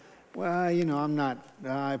church? Well, I'm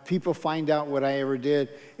not. People find out what I ever did.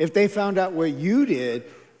 If they found out what you did,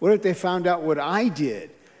 what if they found out what I did?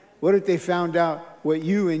 What if they found out what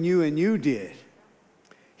you and you and you did?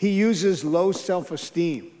 He uses low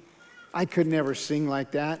self-esteem. I could never sing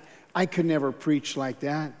like that. I could never preach like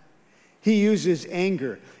that. He uses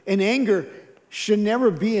anger. And anger should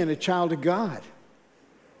never be in a child of God.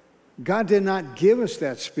 God did not give us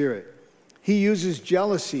that spirit. He uses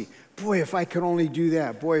jealousy. Boy, if I could only do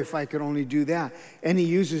that. Boy, if I could only do that. And he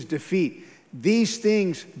uses defeat. These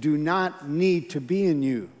things do not need to be in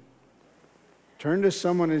you. Turn to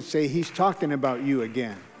someone and say, he's talking about you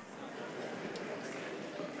again.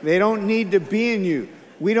 They don't need to be in you.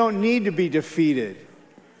 We don't need to be defeated.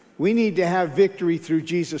 We need to have victory through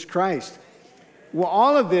Jesus Christ. Well,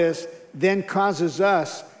 all of this then causes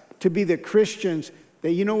us to be the Christians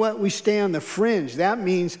that, you know what, we stay on the fringe. That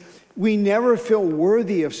means we never feel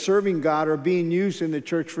worthy of serving God or being used in the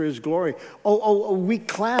church for His glory. We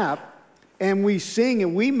clap and we sing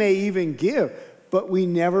and we may even give, but we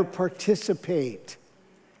never participate.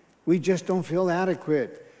 We just don't feel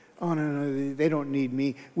adequate. Oh, no, they don't need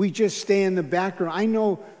me. We just stay in the background. I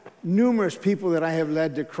know numerous people that I have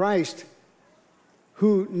led to Christ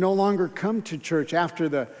who no longer come to church after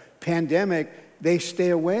the pandemic. They stay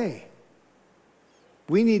away.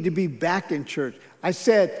 We need to be back in church. I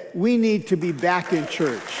said, we need to be back in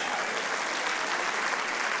church.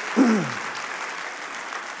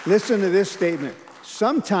 Listen to this statement.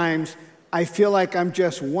 Sometimes I feel like I'm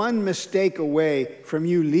just one mistake away from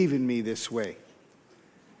you leaving me this way.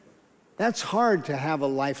 That's hard to have a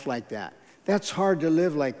life like that. That's hard to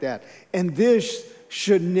live like that. And this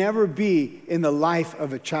should never be in the life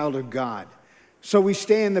of a child of God. So we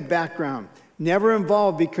stay in the background, never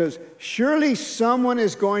involved, because surely someone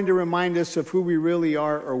is going to remind us of who we really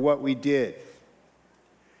are or what we did.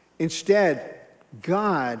 Instead,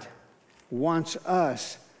 God wants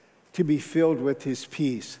us to be filled with His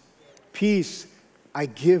peace. Peace I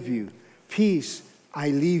give you. Peace I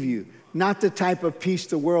leave you. Not the type of peace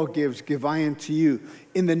the world gives, give I unto you.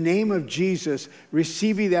 In the name of Jesus,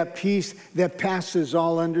 receive ye that peace that passes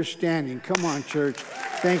all understanding. Come on, church.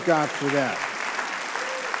 Thank God for that.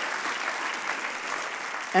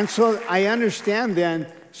 And so I understand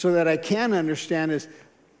then, so that I can understand is,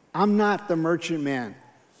 I'm not the merchant man.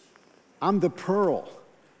 I'm the pearl.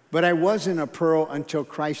 But I wasn't a pearl until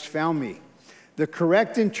Christ found me. The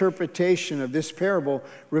correct interpretation of this parable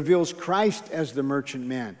reveals Christ as the merchant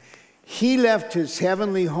man. He left His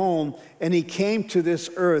heavenly home and He came to this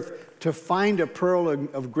earth to find a pearl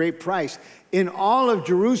of great price. In all of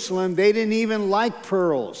Jerusalem, they didn't even like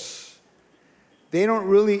pearls. They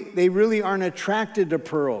really aren't attracted to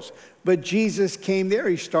pearls. But Jesus came there.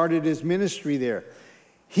 He started His ministry there.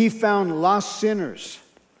 He found lost sinners.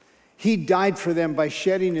 He died for them by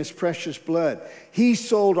shedding his precious blood. He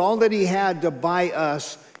sold all that he had to buy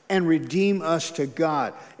us and redeem us to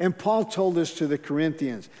God. And Paul told this to the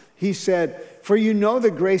Corinthians. He said, for you know the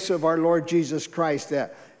grace of our Lord Jesus Christ,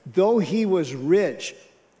 that though he was rich,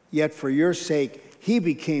 yet for your sake he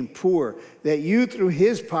became poor, that you through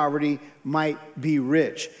his poverty might be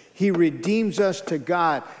rich. He redeems us to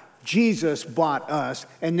God. Jesus bought us,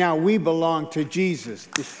 and now we belong to Jesus.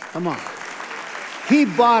 Come on. He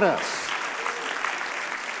bought us.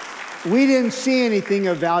 We didn't see anything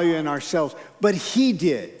of value in ourselves, but he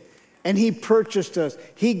did. And he purchased us.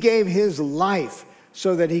 He gave his life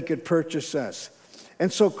so that he could purchase us.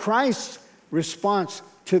 And so Christ's response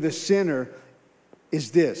to the sinner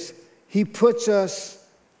is this. He puts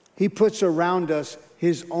around us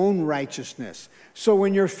his own righteousness. So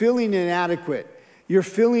when you're feeling inadequate, you're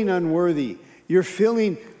feeling unworthy, you're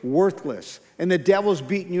feeling worthless, and the devil's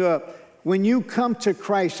beating you up, when you come to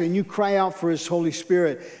Christ and you cry out for his Holy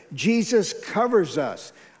Spirit, Jesus covers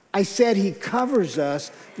us. I said he covers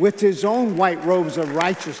us with his own white robes of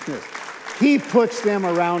righteousness. He puts them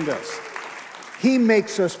around us. He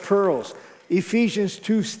makes us pearls. Ephesians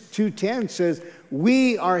 2:10 says,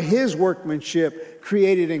 we are his workmanship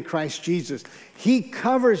created in Christ Jesus. He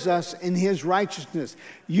covers us in his righteousness.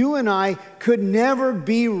 You and I could never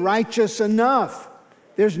be righteous enough.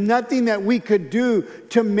 There's nothing that we could do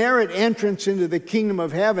to merit entrance into the kingdom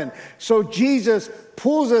of heaven. So Jesus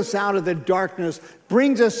pulls us out of the darkness,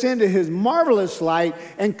 brings us into his marvelous light,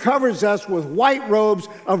 and covers us with white robes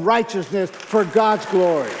of righteousness for God's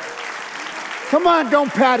glory. Come on, don't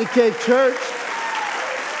patty cake, church.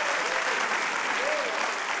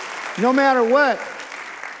 No matter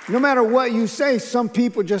what you say, some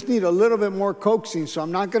people just need a little bit more coaxing, so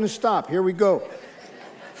I'm not going to stop. Here we go.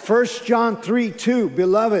 1 John 3:2,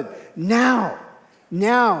 beloved, now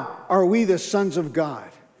are we the sons of God,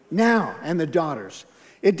 now, and the daughters.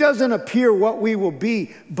 It doesn't appear what we will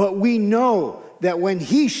be, but we know that when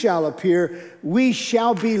he shall appear, we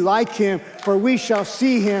shall be like him, for we shall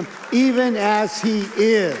see him even as he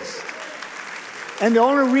is. And the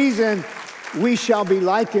only reason we shall be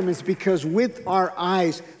like him is because with our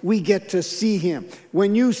eyes, we get to see him.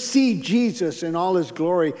 When you see Jesus in all his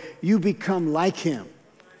glory, you become like him.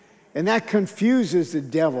 And that confuses the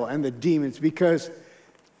devil and the demons because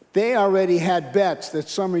they already had bets that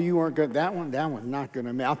some of you weren't going to, that one's not going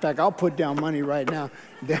to make. In fact, I'll put down money right now.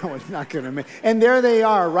 That one's not going to make. And there they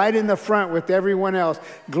are, right in the front with everyone else,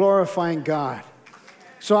 glorifying God.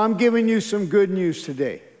 So I'm giving you some good news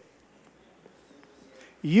today.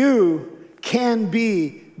 You can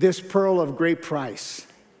be this pearl of great price.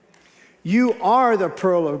 You are the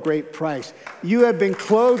pearl of great price. You have been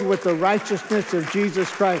clothed with the righteousness of Jesus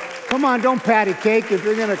Christ. Come on, don't patty cake. If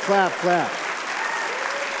you're going to clap, clap.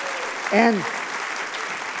 And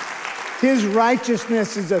his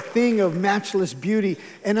righteousness is a thing of matchless beauty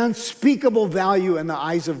and unspeakable value in the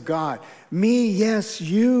eyes of God. Me, yes,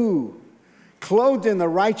 you. Clothed in the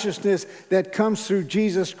righteousness that comes through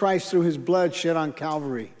Jesus Christ through his blood shed on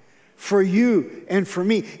Calvary. For you and for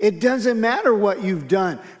me. It doesn't matter what you've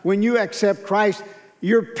done. When you accept Christ,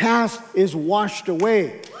 your past is washed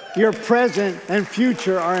away. Your present and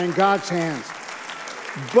future are in God's hands.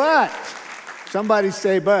 But, somebody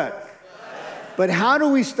say but. But how do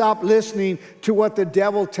we stop listening to what the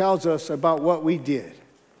devil tells us about what we did?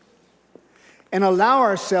 And allow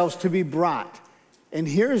ourselves to be brought. And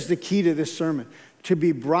here's the key to this sermon. To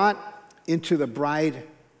be brought into the bride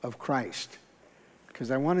of Christ. Because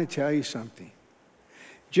I want to tell you something.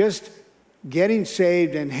 Just getting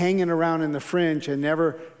saved and hanging around in the fringe and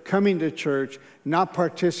never coming to church, not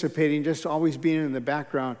participating, just always being in the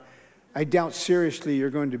background, I doubt seriously you're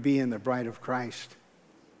going to be in the bride of Christ.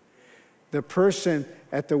 The person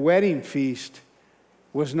at the wedding feast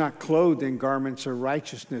was not clothed in garments of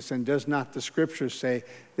righteousness, and does not the scriptures say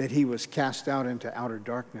that he was cast out into outer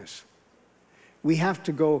darkness? We have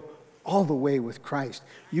to go all the way with Christ.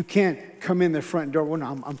 You can't come in the front door, well,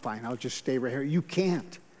 no, I'm fine, I'll just stay right here. You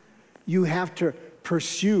can't. You have to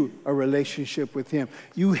pursue a relationship with him.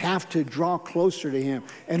 You have to draw closer to him.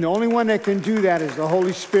 And the only one that can do that is the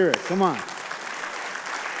Holy Spirit. Come on.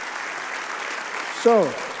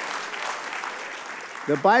 So,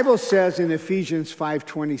 the Bible says in Ephesians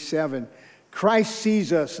 5:27, Christ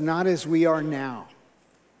sees us not as we are now,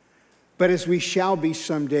 but as we shall be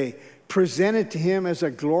someday, presented to him as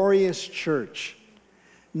a glorious church,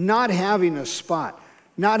 not having a spot,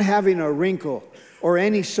 not having a wrinkle or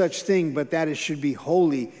any such thing, but that it should be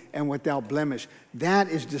holy and without blemish. That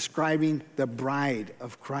is describing the bride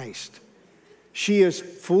of Christ. She is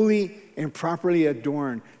fully and properly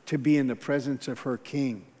adorned to be in the presence of her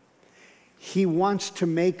King. He wants to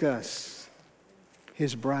make us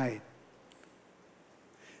his bride.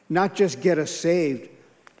 Not just get us saved,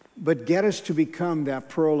 but get us to become that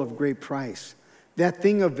pearl of great price, that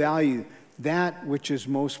thing of value, that which is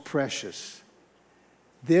most precious.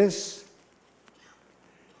 This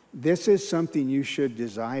is something you should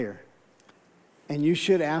desire. And you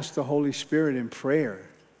should ask the Holy Spirit in prayer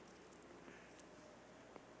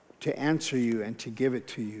to answer you and to give it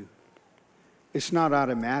to you. It's not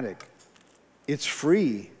automatic. It's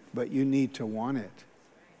free, but you need to want it.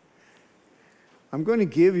 I'm going to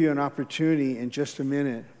give you an opportunity in just a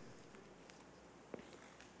minute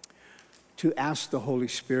to ask the Holy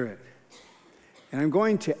Spirit. And I'm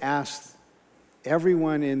going to ask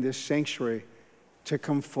everyone in this sanctuary to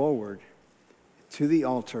come forward to the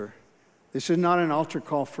altar. This is not an altar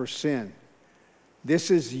call for sin.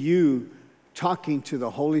 This is you talking to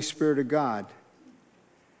the Holy Spirit of God,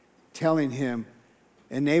 telling him,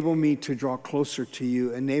 enable me to draw closer to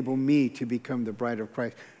you, enable me to become the bride of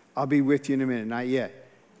Christ. I'll be with you in a minute. Not yet.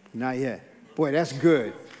 Not yet. Boy, that's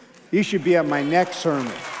good. You should be at my next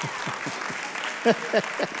sermon.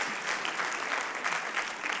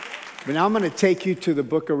 But now I'm going to take you to the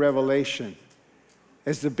book of Revelation.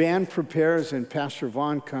 As the band prepares and Pastor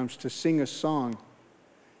Vaughn comes to sing a song,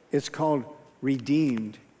 it's called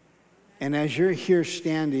Redeemed. And as you're here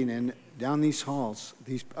standing and down these halls,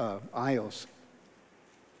 these aisles,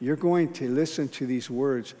 you're going to listen to these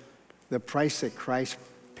words, the price that Christ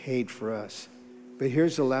paid for us. But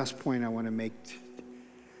here's the last point I want to make.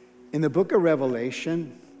 In the book of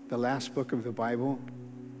Revelation, the last book of the Bible,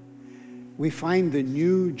 we find the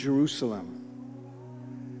New Jerusalem,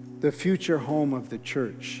 the future home of the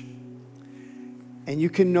church. And you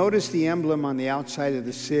can notice the emblem on the outside of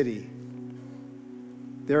the city.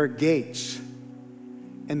 There are gates,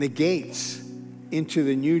 and the gates into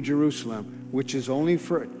the New Jerusalem, which is only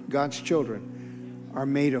for God's children, are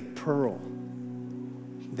made of pearl.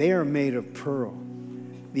 They are made of pearl.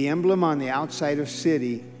 The emblem on the outside of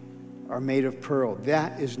city are made of pearl.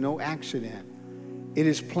 That is no accident. It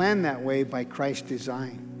is planned that way by Christ's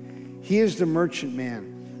design. He is the merchant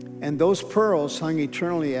man, and those pearls hung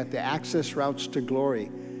eternally at the access routes to glory.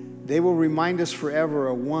 They will remind us forever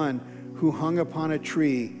of one who hung upon a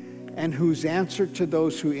tree and whose answer to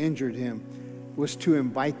those who injured him was to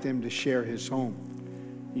invite them to share his home.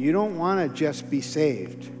 You don't want to just be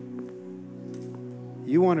saved.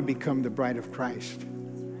 You want to become the bride of Christ.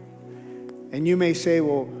 And you may say,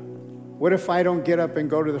 well, what if I don't get up and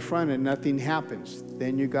go to the front and nothing happens?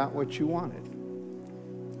 Then you got what you wanted.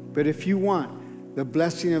 But if you want the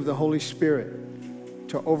blessing of the Holy Spirit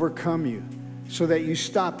to overcome you so that you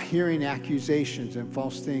stop hearing accusations and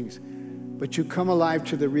false things, but you come alive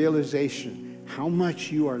to the realization how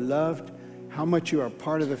much you are loved, how much you are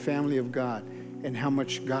part of the family of God, and how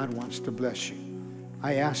much God wants to bless you,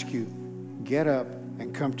 I ask you, get up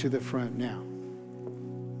and come to the front now.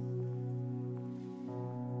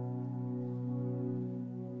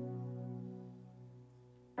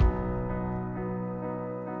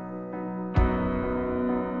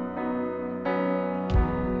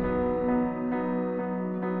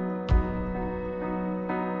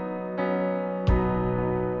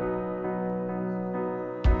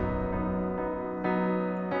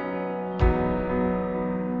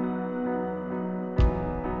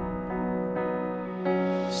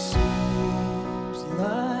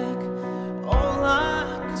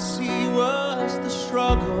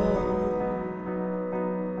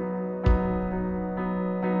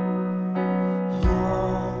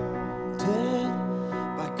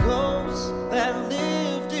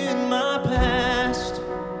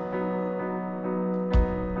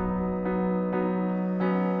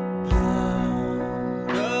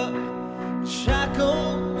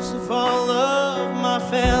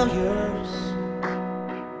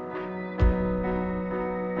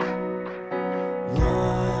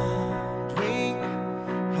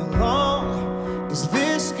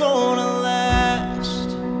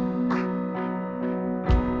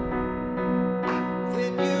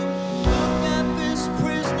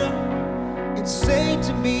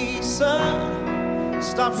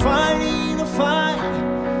 Stop fighting the fight,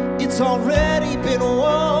 it's already been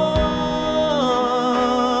won.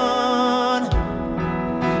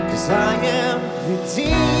 'Cause I am redeemed,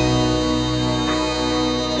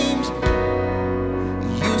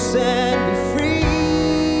 you set me free.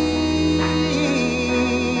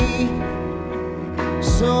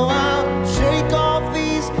 So I'll shake off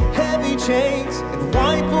these heavy chains and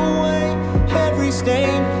wipe away every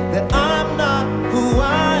stain that I'm not who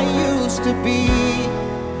I used to be.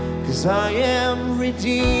 'Cause I am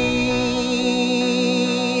redeemed.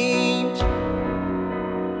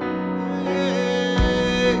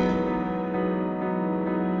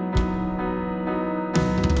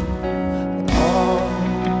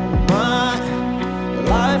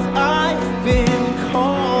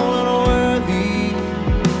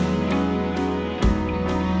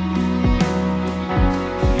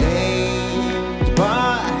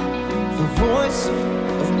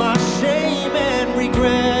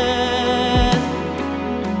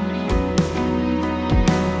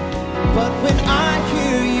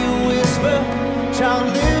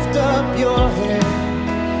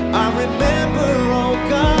 yeah. I remember, oh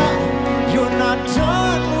God, you're not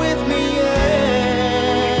done with me yet.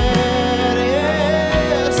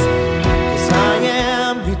 Yes, 'cause I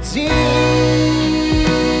am redeemed.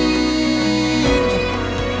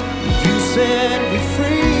 You set me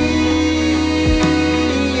free.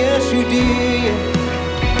 Yes, you did.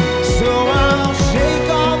 So I'll shake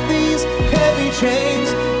off these heavy chains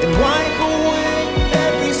and wipe away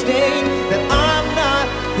every stain that I'm not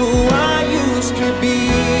who I used to be.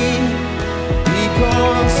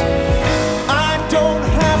 Because I don't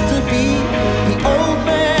have to be the old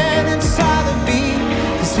man inside of me,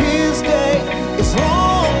 'cause his day is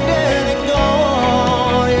long dead and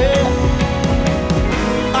gone, yeah.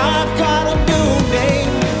 I've got a new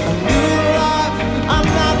name, a new life, I'm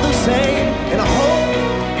not the same, and I hope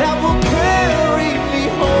that will carry me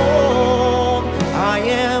home. I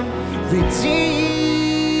am redeemed,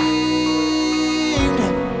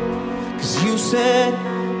 'cause you set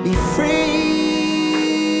me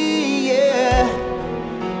free, yeah.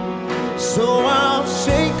 So I'll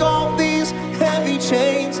shake off these heavy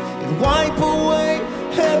chains and wipe away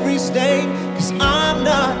every stain, 'cause I'm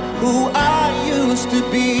not who I used to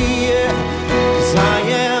be, yeah. 'Cause I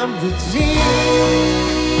am redeemed,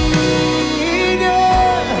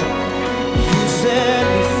 yeah. You set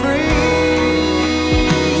me free,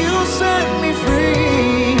 you set me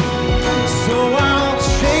free. So I'll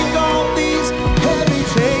shake off these heavy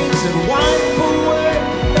chains and wipe away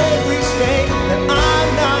every stain that I'm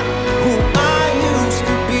not who I used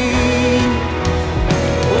to be.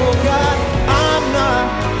 Oh God, I'm not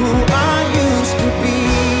who I used to be.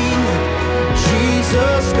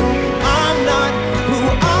 Jesus, no, I'm not who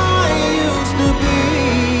I used to be.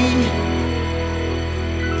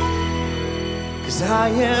 'Cause I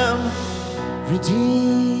am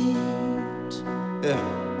redeemed. Yeah.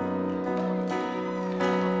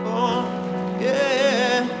 Oh,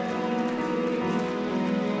 yeah.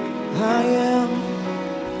 I am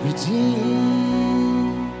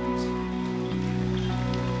redeemed.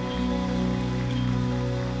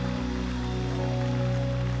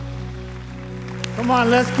 Come on,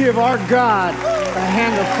 let's give our God a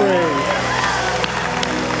hand of praise.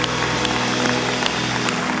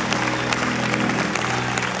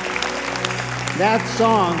 That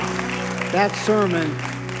song, that sermon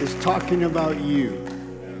is talking about you.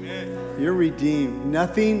 You're redeemed.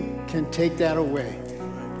 Nothing can take that away.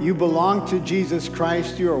 You belong to Jesus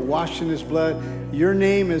Christ. You are washed in his blood. Your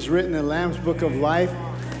name is written in the Lamb's Book of Life.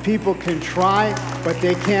 People can try, but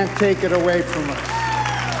they can't take it away from us.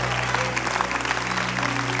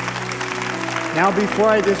 Now, before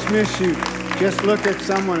I dismiss you, just look at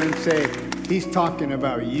someone and say, he's talking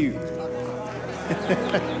about you.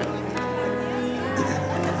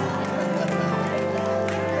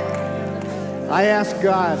 I ask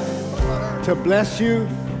God to bless you,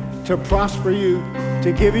 to prosper you,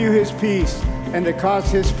 to give you his peace, and to cause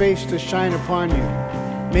his face to shine upon you.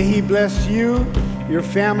 May he bless you, your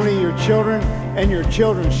family, your children, and your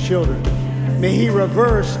children's children. May he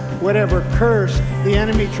reverse whatever curse the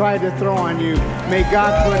enemy tried to throw on you. May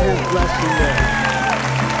God put his blessing there.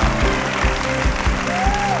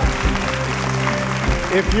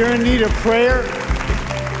 If you're in need of prayer,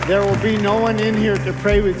 there will be no one in here to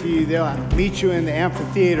pray with you. They'll meet you in the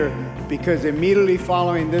amphitheater, because immediately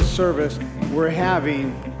following this service, we're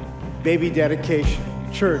having baby dedication.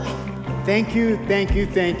 Church, thank you, thank you,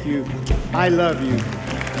 thank you. I love you.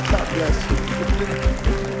 God bless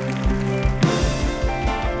you.